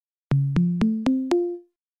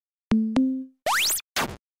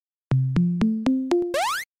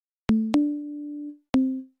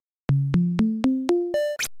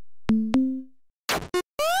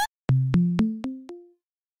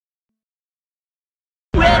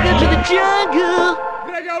jungle!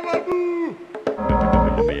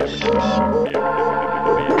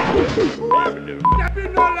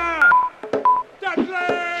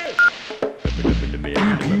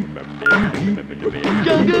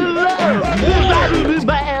 Jungle love!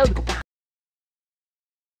 Bad!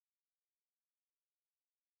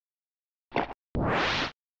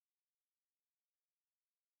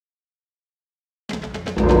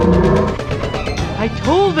 I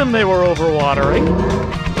told them they were overwatering.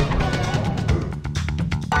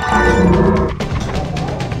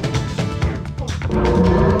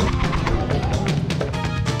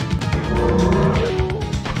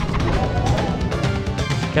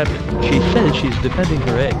 Captain, she says she's defending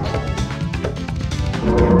her eggs.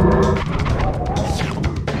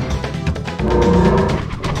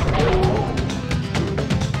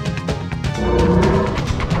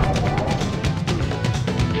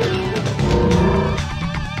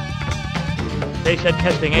 They said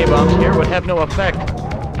testing A-bombs here would have no effect.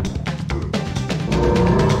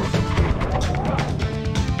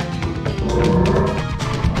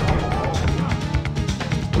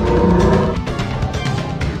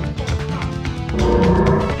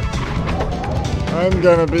 I'm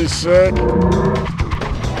gonna be sick.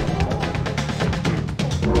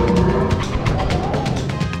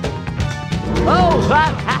 Oh,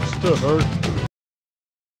 that has to hurt.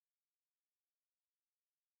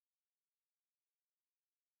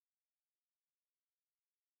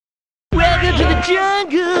 Welcome to the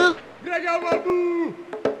jungle!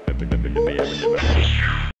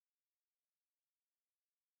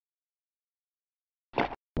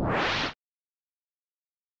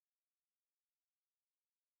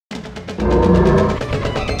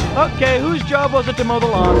 Okay, whose job was it to mow the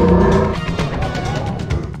lawn?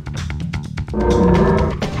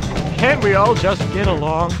 Can't we all just get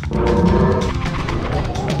along?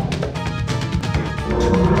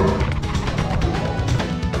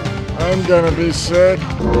 I'm gonna be sick.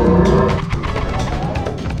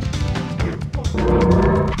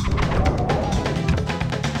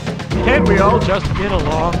 Can't we all just get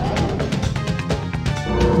along?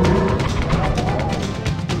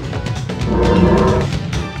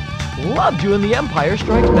 Loved you in The Empire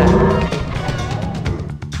Strikes Back.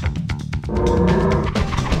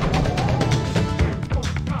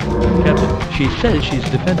 Captain, she says she's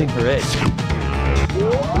defending her eggs.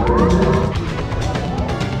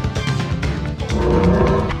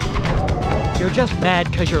 You're just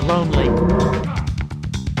mad because you're lonely.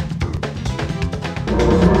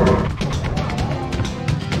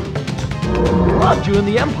 Loved you in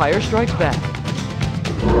The Empire Strikes Back.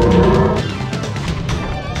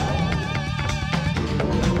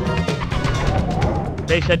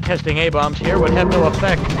 They said testing A-bombs here would have no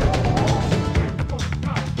effect.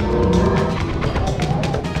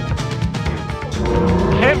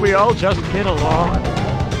 Can't we all just get along?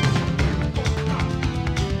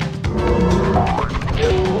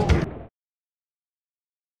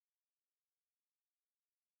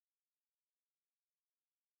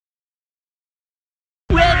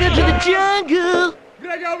 Welcome to the jungle!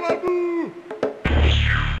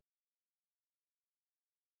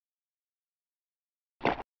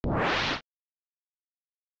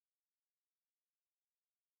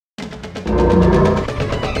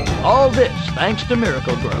 All this thanks to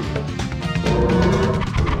Miracle Growth.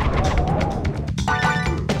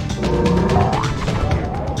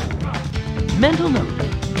 Mental note,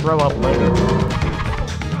 throw up later.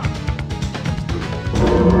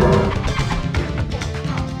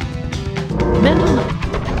 Mental note,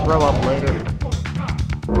 throw up later.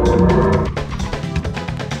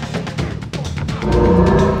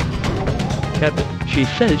 Captain, she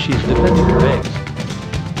says she's defending her eggs.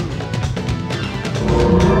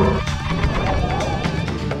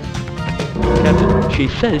 Captain, she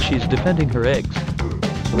says she's defending her eggs.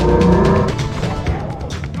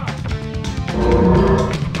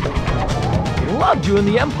 Loved you in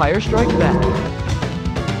The Empire Strikes Back.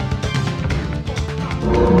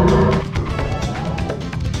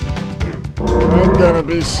 I'm gonna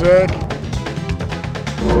be sick.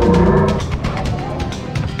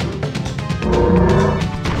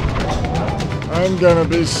 I'm gonna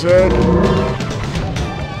be sick.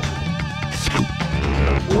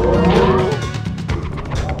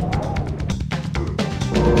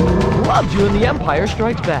 Loved you in The Empire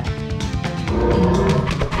Strikes Back.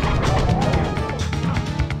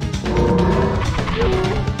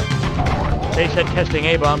 They said testing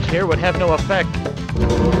A-bombs here would have no effect.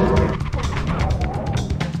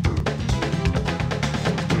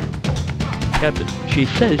 Captain, she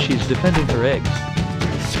says she's defending her eggs.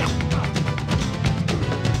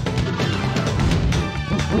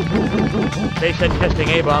 They said testing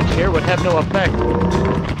A-bombs here would have no effect.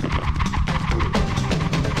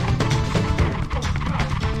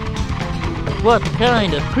 What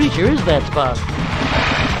kind of creature is that, Spock?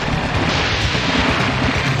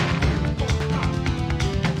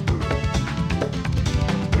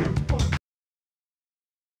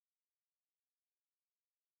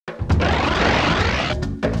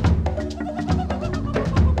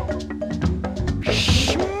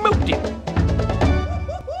 Smoked him!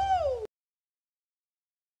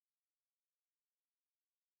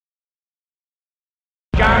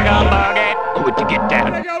 Jungle Bucket! Would you get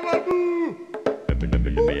down?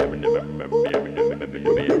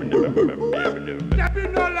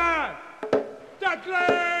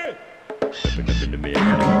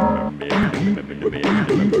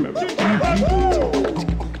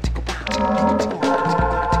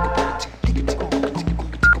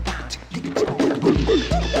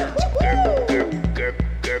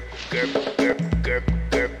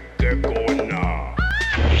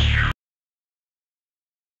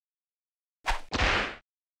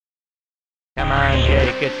 Come on,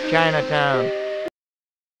 Jake, it's Chinatown.